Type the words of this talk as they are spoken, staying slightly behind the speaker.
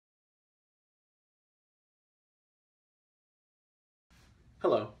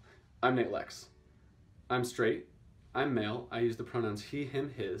Hello, I'm Nate Lex. I'm straight, I'm male, I use the pronouns he,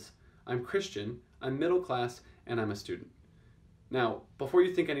 him, his, I'm Christian, I'm middle class, and I'm a student. Now, before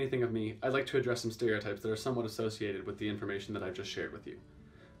you think anything of me, I'd like to address some stereotypes that are somewhat associated with the information that I've just shared with you.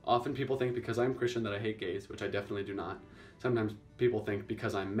 Often people think because I'm Christian that I hate gays, which I definitely do not. Sometimes people think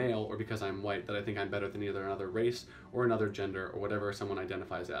because I'm male or because I'm white that I think I'm better than either another race or another gender or whatever someone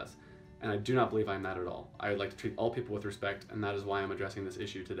identifies as. And I do not believe I'm that at all. I would like to treat all people with respect, and that is why I'm addressing this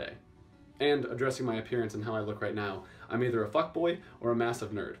issue today. And addressing my appearance and how I look right now, I'm either a fuckboy or a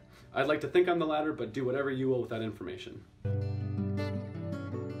massive nerd. I'd like to think I'm the latter, but do whatever you will with that information.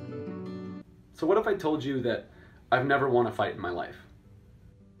 So what if I told you that I've never won a fight in my life?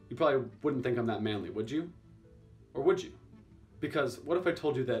 You probably wouldn't think I'm that manly, would you? Or would you? Because what if I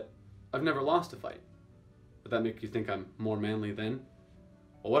told you that I've never lost a fight? Would that make you think I'm more manly then?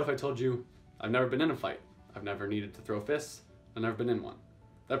 Well, what if I told you I've never been in a fight? I've never needed to throw fists, I've never been in one.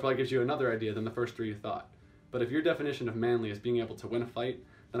 That probably gives you another idea than the first three you thought. But if your definition of manly is being able to win a fight,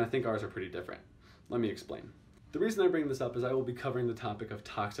 then I think ours are pretty different. Let me explain. The reason I bring this up is I will be covering the topic of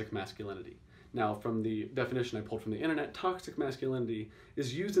toxic masculinity. Now, from the definition I pulled from the internet, toxic masculinity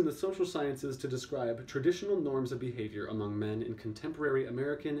is used in the social sciences to describe traditional norms of behavior among men in contemporary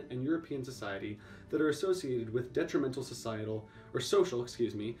American and European society that are associated with detrimental social,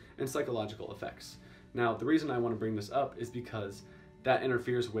 and psychological effects. Now, the reason I want to bring this up is because that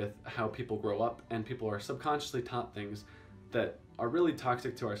interferes with how people grow up, and people are subconsciously taught things that are really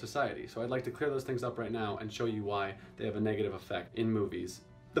toxic to our society. So I'd like to clear those things up right now and show you why they have a negative effect in movies.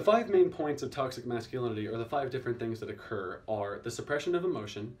 The 5 main points of toxic masculinity, or the 5 different things that occur, are the suppression of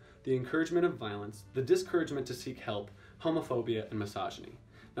emotion, the encouragement of violence, the discouragement to seek help, homophobia, and misogyny.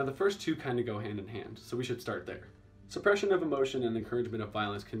 Now the first 2 kind of go hand in hand, so we should start there. Suppression of emotion and encouragement of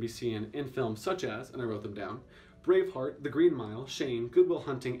violence can be seen in films such as, and I wrote them down, Braveheart, The Green Mile, Shane, Good Will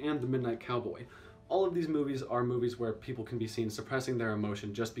Hunting, and The Midnight Cowboy. All of these movies are movies where people can be seen suppressing their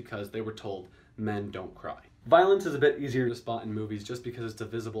emotion just because they were told men don't cry. Violence is a bit easier to spot in movies just because it's a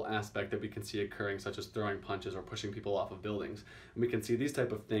visible aspect that we can see occurring, such as throwing punches or pushing people off of buildings. And we can see these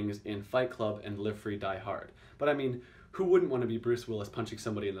type of things in Fight Club and Live Free, Die Hard. But I mean, who wouldn't want to be Bruce Willis punching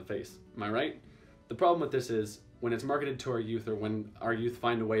somebody in the face? Am I right? The problem with this is, when it's marketed to our youth, or when our youth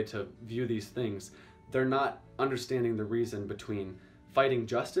find a way to view these things, they're not understanding the reason between fighting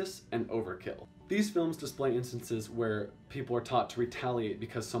justice and overkill. These films display instances where people are taught to retaliate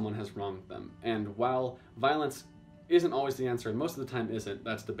because someone has wronged them. And while violence isn't always the answer, and most of the time isn't,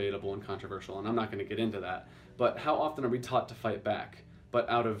 that's debatable and controversial, and I'm not going to get into that, but how often are we taught to fight back, but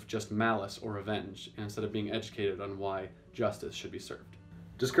out of just malice or revenge, instead of being educated on why justice should be served?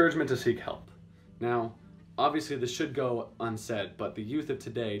 Discouragement to seek help. Now, obviously this should go unsaid, but the youth of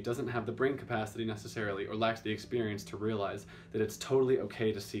today doesn't have the brain capacity necessarily, or lacks the experience to realize that it's totally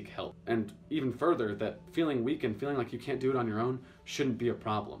okay to seek help. And even further, that feeling weak and feeling like you can't do it on your own shouldn't be a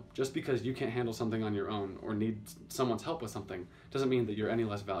problem. Just because you can't handle something on your own or need someone's help with something doesn't mean that you're any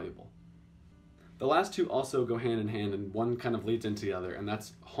less valuable. The last 2 also go hand in hand, and one kind of leads into the other, and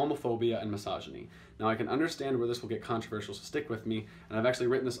that's homophobia and misogyny. Now I can understand where this will get controversial, so stick with me, and I've actually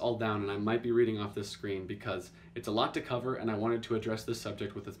written this all down, and I might be reading off this screen because it's a lot to cover, and I wanted to address this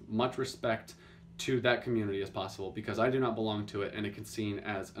subject with as much respect to that community as possible, because I do not belong to it, and it can be seen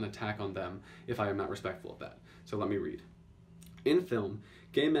as an attack on them if I am not respectful of that. So let me read. In film,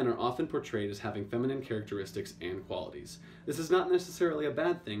 gay men are often portrayed as having feminine characteristics and qualities. This is not necessarily a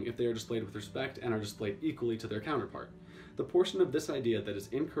bad thing if they are displayed with respect and are displayed equally to their counterpart. The portion of this idea that is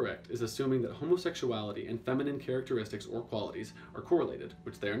incorrect is assuming that homosexuality and feminine characteristics or qualities are correlated,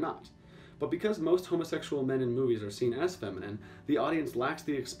 which they are not. But because most homosexual men in movies are seen as feminine, the audience lacks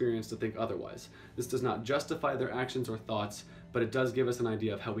the experience to think otherwise. This does not justify their actions or thoughts, but it does give us an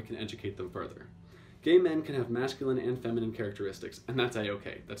idea of how we can educate them further. Gay men can have masculine and feminine characteristics, and that's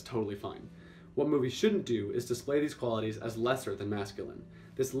a-okay, that's totally fine. What movies shouldn't do is display these qualities as lesser than masculine.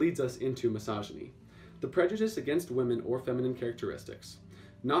 This leads us into misogyny. The prejudice against women or feminine characteristics.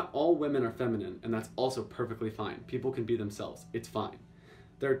 Not all women are feminine, and that's also perfectly fine. People can be themselves, it's fine.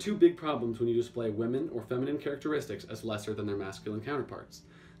 There are 2 big problems when you display women or feminine characteristics as lesser than their masculine counterparts.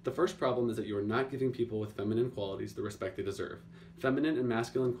 The first problem is that you are not giving people with feminine qualities the respect they deserve. Feminine and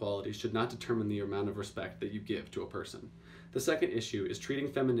masculine qualities should not determine the amount of respect that you give to a person. The second issue is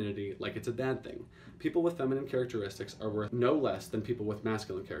treating femininity like it's a bad thing. People with feminine characteristics are worth no less than people with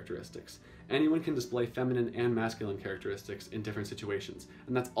masculine characteristics. Anyone can display feminine and masculine characteristics in different situations,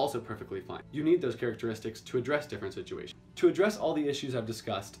 and that's also perfectly fine. You need those characteristics to address different situations. To address all the issues I've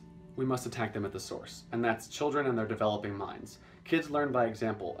discussed, we must attack them at the source, and that's children and their developing minds. Kids learn by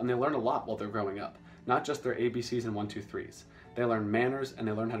example, and they learn a lot while they're growing up. not just their ABCs and 1, 2, 3s. They learn manners and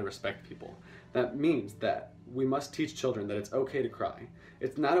they learn how to respect people. That means that we must teach children that it's okay to cry.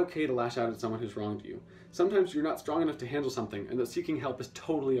 It's not okay to lash out at someone who's wronged you. Sometimes you're not strong enough to handle something, and that seeking help is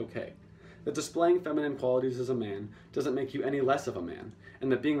totally okay. That displaying feminine qualities as a man doesn't make you any less of a man,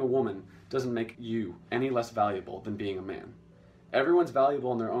 and that being a woman doesn't make you any less valuable than being a man. Everyone's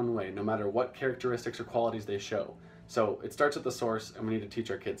valuable in their own way, no matter what characteristics or qualities they show. So it starts at the source, and we need to teach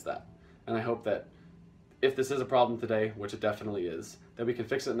our kids that. And I hope that if this is a problem today, which it definitely is, that we can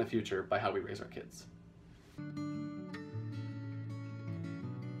fix it in the future by how we raise our kids.